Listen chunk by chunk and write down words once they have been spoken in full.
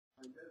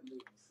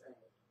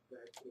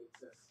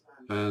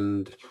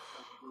And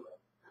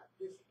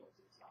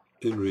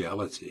in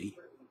reality,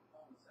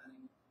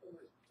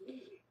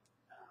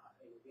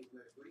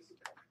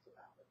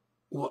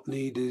 what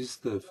need is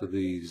there for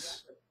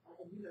these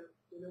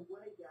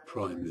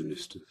prime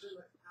ministers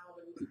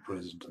and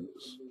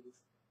presidents,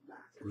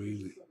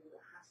 really?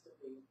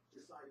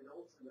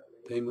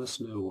 They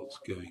must know what's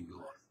going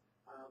on.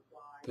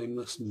 They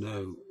must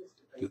know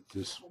that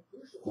there's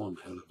one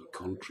hell of a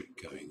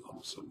conflict going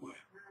on somewhere.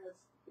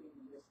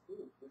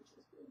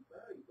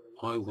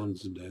 I want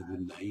to know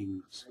the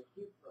names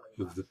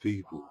of the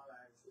people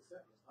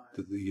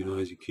that the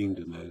United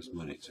Kingdom owes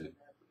money to,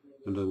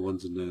 and I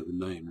want to know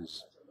the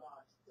names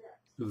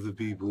of the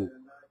people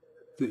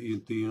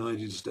that the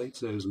United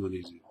States owes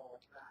money to.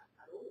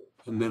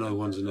 And then I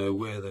want to know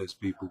where those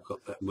people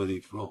got that money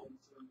from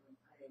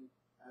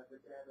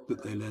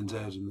that they lent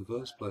out in the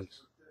first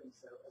place.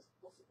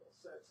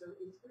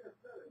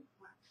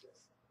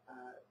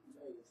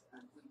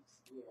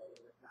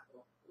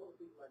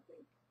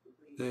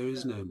 There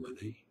is no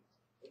money,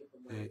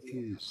 there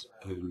is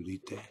only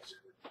debt.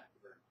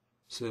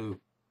 So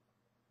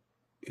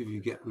if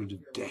you get rid of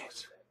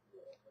debt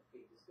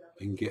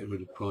and get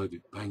rid of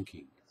private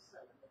banking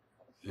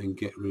and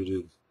get rid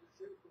of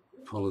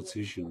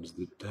politicians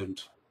that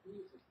don't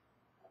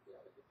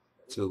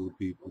tell the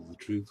people the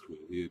truth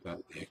really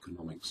about the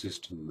economic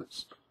system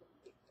that's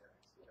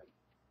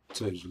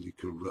totally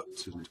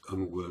corrupt and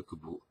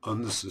unworkable,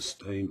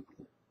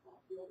 unsustainable,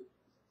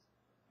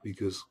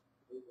 because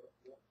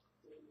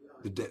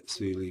the debt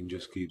ceiling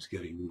just keeps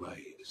getting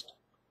raised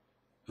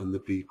and the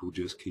people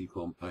just keep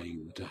on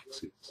paying the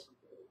taxes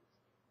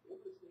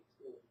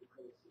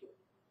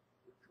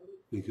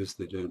because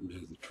they don't know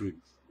the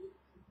truth,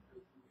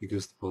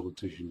 because the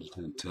politicians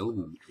don't tell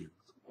them the truth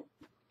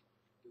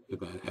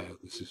about how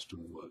the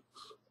system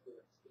works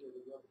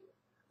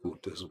or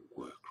doesn't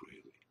work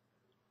really.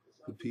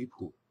 The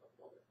people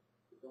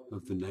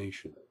of the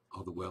nation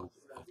are the wealth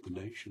of the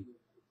nation.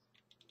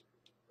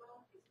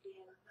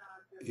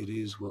 It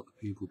is what the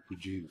people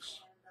produce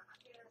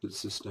that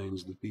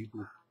sustains the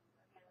people.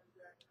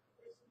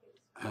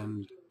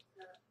 And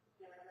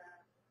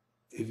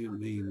if it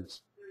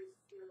means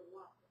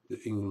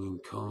that England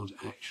can't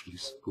actually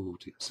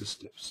support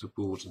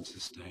and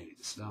sustain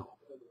itself,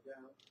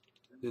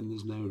 then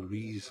there's no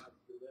reason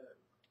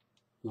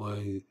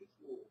why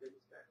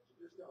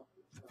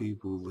the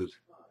people that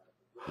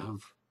have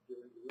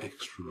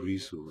extra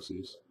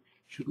resources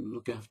shouldn't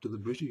look after the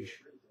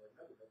British.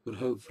 But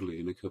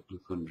hopefully in a couple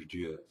of 100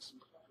 years,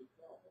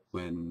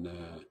 when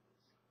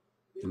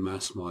the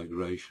mass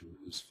migration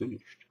is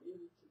finished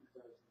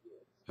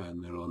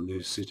and there are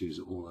new cities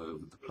all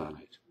over the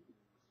planet,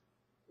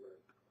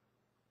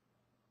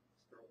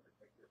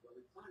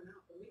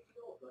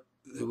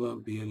 there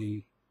won't be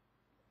any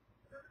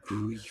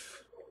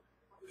grief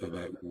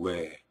about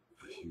where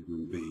a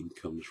human being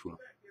comes from,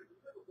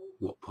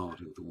 what part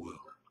of the world.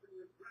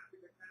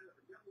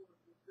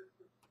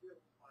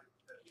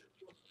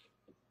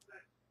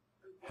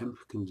 Hemp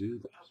can do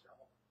that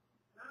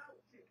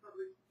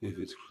if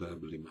it's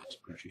globally mass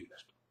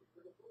produced.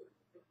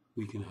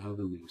 We can have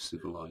a new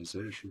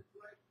civilization,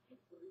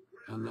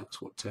 and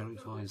that's what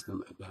terrifies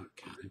them about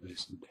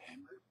cannabis and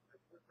hemp.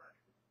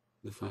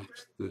 The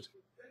fact that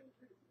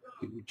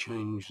it would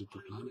change the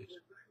planet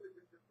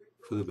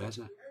for the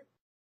better.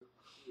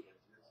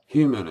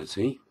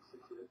 Humanity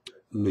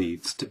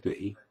needs to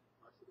be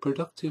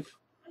productive.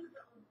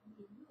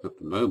 At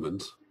the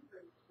moment,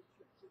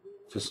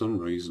 for some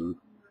reason,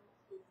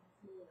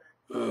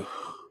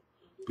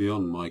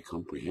 beyond my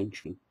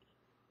comprehension,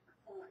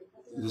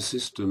 the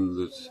system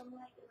that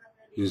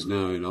is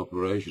now in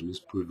operation is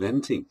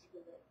preventing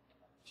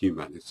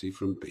humanity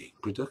from being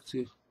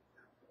productive.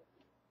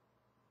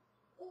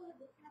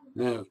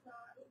 Now,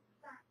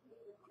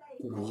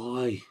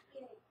 why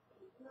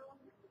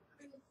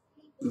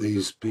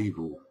these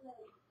people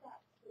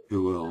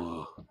who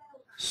are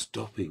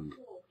stopping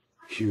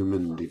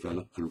human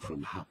development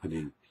from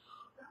happening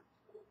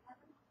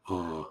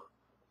are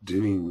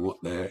doing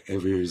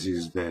whatever it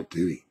is they're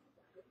doing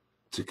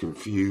to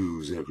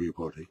confuse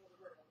everybody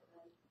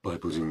by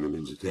putting them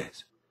into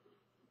debt,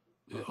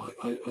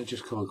 I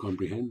just can't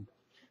comprehend.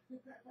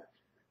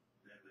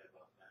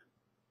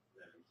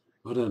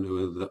 I don't know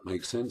whether that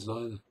makes sense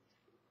either.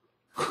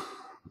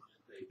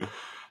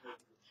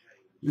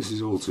 This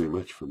is all too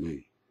much for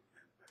me.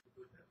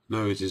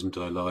 No, it isn't,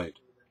 I lied.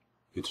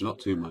 It's not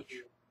too much.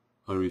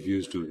 I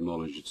refuse to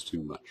acknowledge it's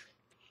too much.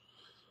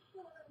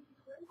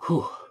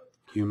 Whew.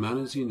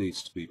 Humanity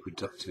needs to be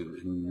productive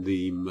in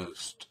the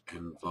most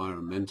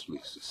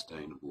environmentally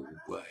sustainable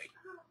way,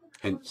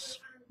 hence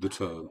the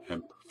term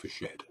hemp for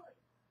shed.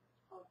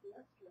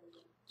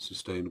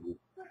 Sustainable,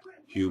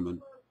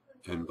 human,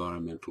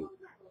 environmental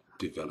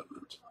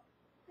development.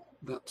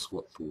 That's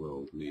what the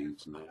world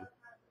needs now.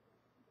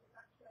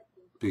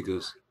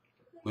 Because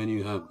when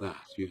you have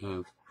that, you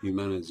have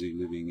humanity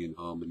living in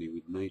harmony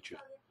with nature.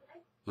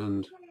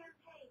 And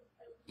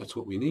that's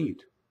what we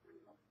need.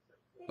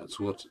 That's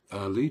what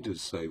our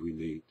leaders say we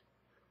need.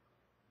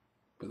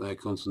 but they're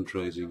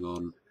concentrating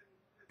on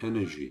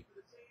energy.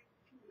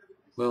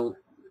 Well,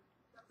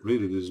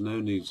 really there's no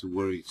need to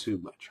worry too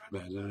much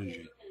about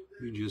energy.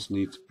 You just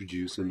need to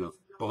produce enough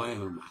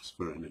biomass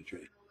for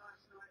energy.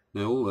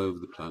 Now all over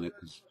the planet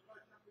there's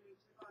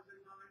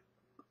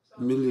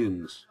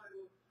millions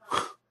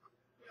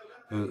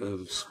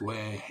of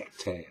square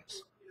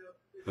hectares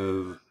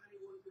of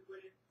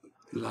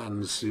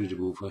land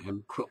suitable for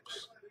hemp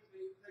crops,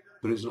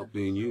 but it's not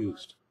being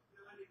used.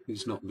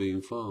 It's not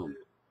being farmed.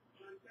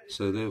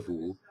 So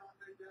therefore,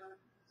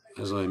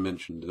 as I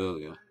mentioned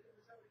earlier,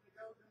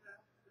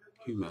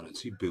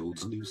 humanity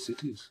builds new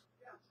cities.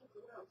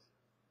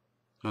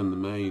 And the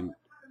main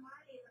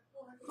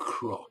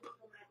crop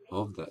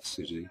of that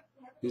city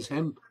is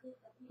hemp.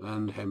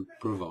 And hemp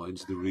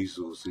provides the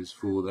resources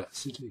for that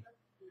city.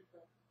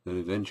 Then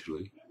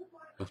eventually,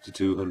 after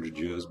 200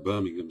 years,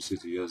 Birmingham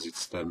City as it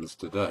stands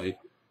today,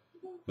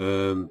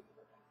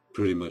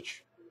 pretty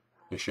much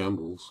a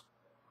shambles,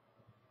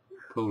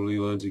 probably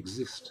won't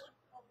exist.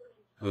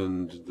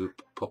 And the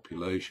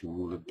population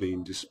will have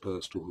been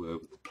dispersed all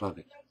over the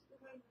planet.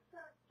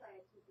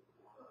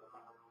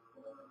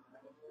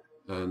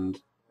 And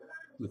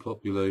the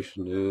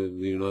population of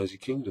the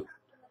United Kingdom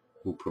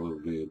will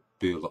probably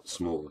be a lot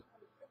smaller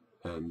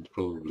and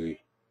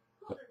probably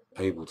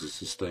able to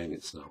sustain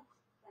itself.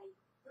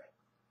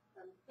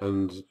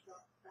 And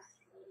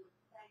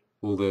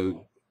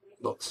although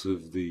lots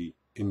of the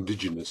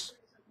indigenous,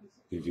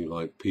 if you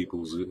like,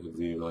 peoples of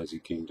the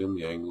United Kingdom,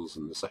 the Angles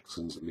and the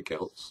Saxons and the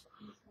Celts,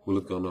 will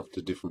have gone off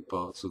to different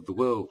parts of the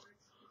world,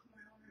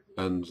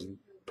 and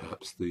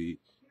perhaps the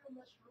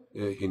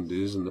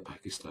Hindus and the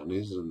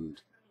Pakistanis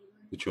and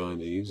the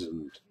Chinese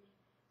and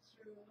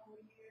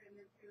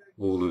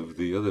all of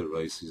the other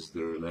races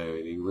that are now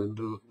in England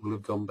will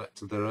have gone back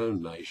to their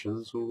own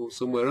nations or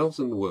somewhere else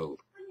in the world.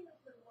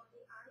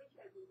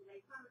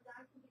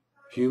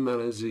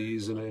 Humanity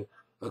is in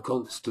a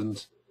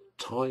constant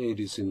tide,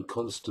 it's in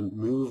constant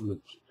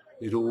movement.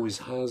 It always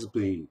has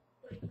been.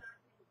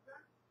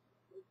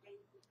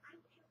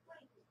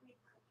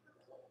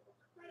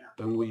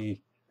 And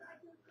we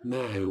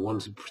now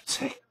want to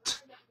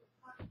protect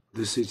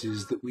the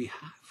cities that we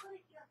have.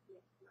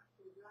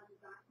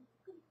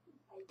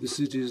 The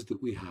cities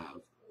that we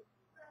have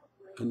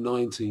are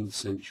 19th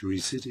century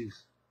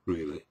cities,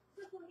 really.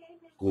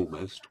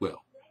 Almost,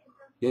 well,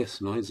 yes,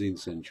 19th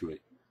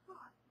century.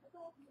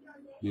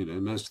 You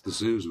know, most of the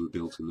zoos were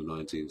built in the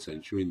 19th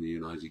century in the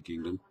United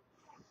Kingdom.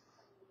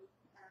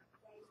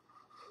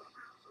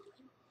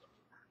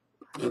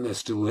 And they're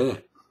still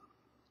there.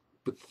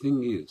 But the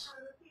thing is,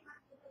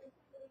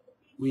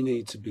 we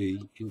need to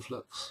be in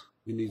flux.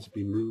 We need to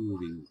be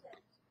moving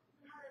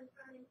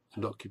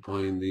and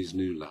occupying these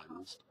new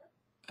lands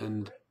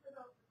and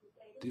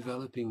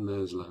developing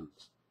those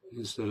lands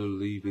instead of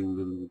leaving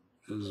them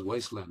as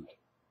wasteland.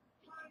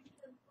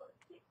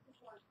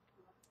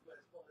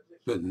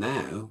 But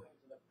now,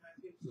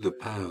 the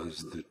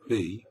powers that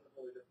be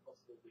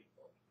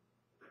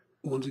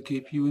want to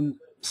keep you in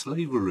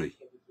slavery,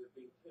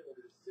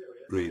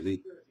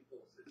 really.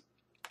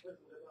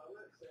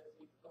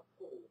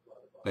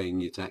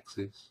 Paying your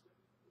taxes,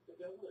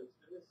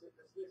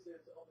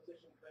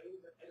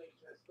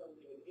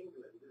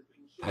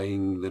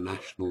 paying the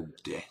national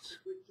debt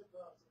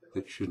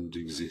that shouldn't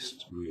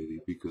exist,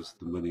 really, because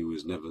the money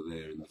was never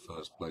there in the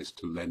first place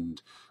to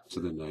lend to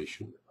the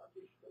nation.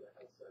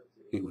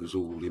 It was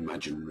all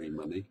imaginary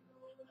money.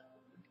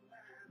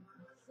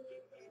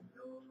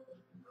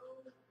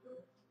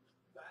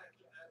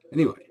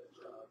 Anyway,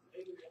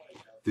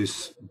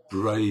 this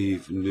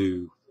brave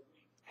new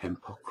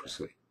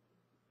hypocrisy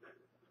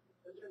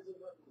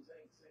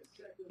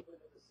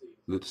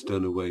that's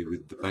done away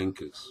with the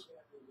bankers,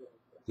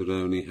 that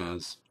only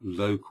has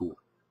local,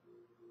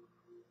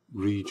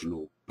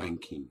 regional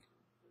banking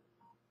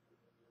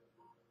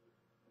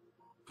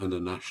and a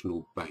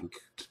national bank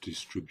to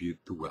distribute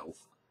the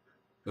wealth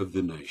of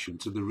the nation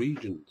to the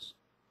regions.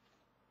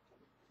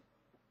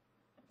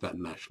 That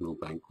national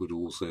bank would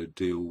also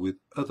deal with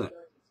other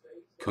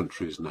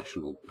countries'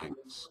 national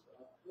banks.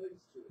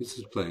 It's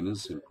as plain and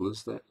simple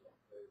as that.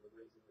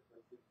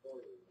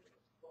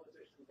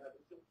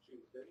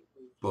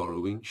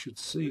 Borrowing should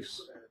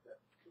cease.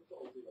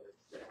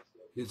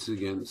 It's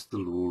against the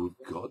law of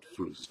God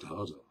for a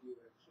start.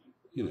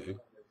 You know,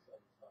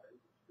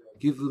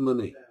 give the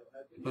money.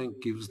 The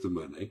bank gives the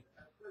money,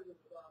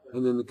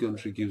 and then the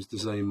country gives the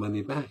same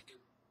money back.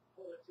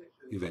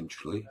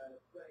 Eventually,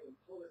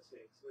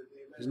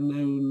 there's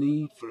no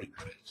need for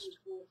interest.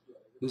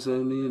 There's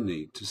only a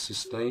need to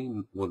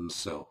sustain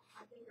oneself.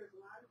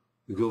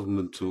 The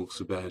government talks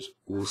about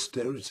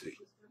austerity.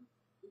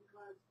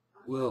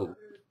 Well,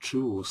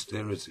 true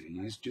austerity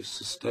is just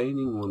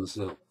sustaining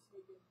oneself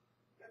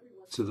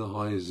to the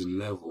highest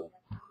level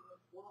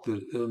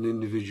that an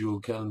individual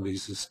can be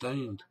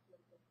sustained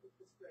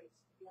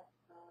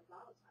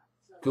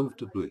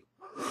comfortably,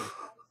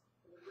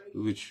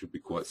 which should be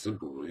quite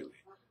simple,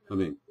 really. I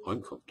mean,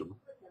 I'm comfortable.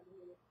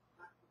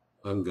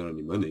 I haven't got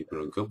any money, but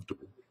I'm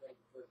comfortable.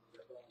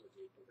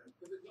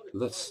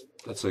 That's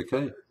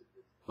okay.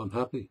 I'm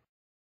happy.